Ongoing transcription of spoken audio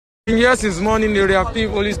Yes, it's morning in the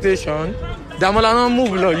reactive police station. Damola no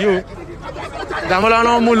move lo yo. Damola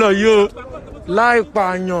no move lo yo. Like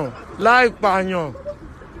panyo.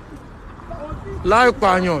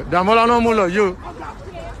 Damola no move lo yo.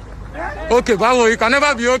 Okay, bravo. You can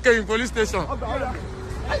never be okay in police station.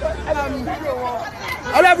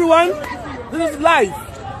 Hello everyone, this is live.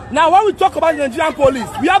 Now when we talk about the Nigerian police,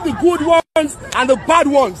 we have the good ones and the bad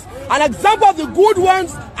ones. An example of the good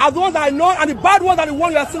ones are the ones I know, and the bad ones are the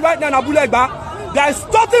ones we are seeing right now in Abulegba. They are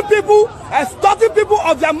extorting people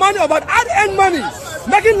of their money, about hard-earned money,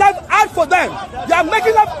 making life hard for them. They are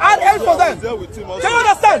making life hard-earned for them. Can you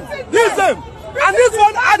understand? This is them. And this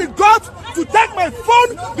one had the guts to take my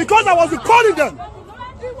phone because I was recording them.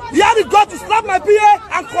 He had the guts to slap my PA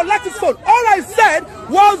and collect his phone. All I said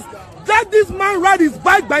was, let this man ride his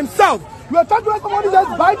bike by himself. You are trying to ride somebody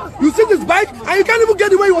else's bike, you see this bike, and you can't even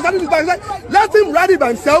get the way he was riding his bike. Like, let him ride it by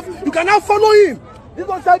himself, you can now follow him. This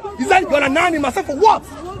one said, he said, you're an animal. I said, for what?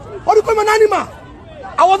 What do you call him an animal?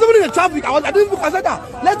 I was even in the traffic, I didn't book, I said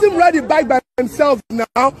that. Let him ride the bike by himself now.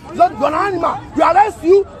 He said, you're an animal. We arrest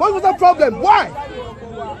you, what was the problem? Why?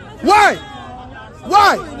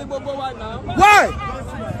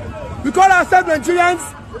 Because I said Nigerians,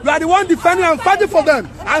 we are the one defending and fighting for them,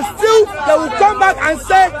 and still they will come back and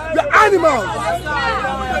say you're animals.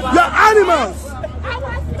 You're animals.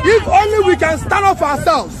 If only we can stand up for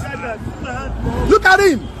ourselves. Look at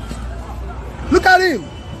him.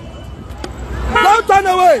 Don't turn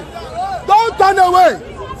away.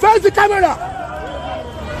 Face the camera.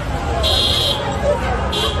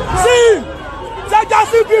 See him.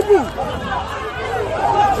 Just see people.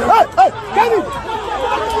 Hey, Kenny.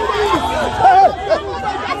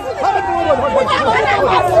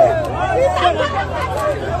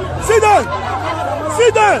 Sit down.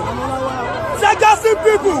 Just see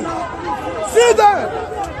people. Sit down.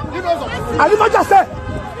 I didn't just say.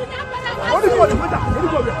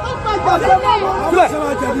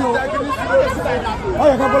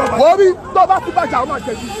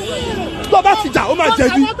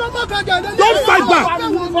 Don't fight back.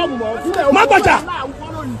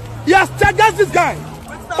 He has charged this guy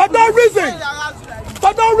for no reason.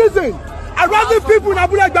 Arresting people in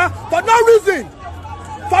Abulegba for no reason.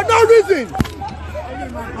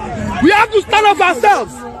 We have to stand up for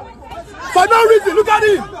ourselves. For no reason. Look at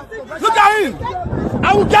him.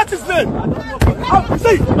 I will get his name.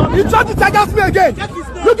 See, he tried to tag us me again.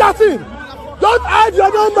 Look at him. Don't hide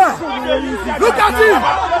your number. Look at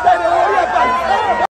him.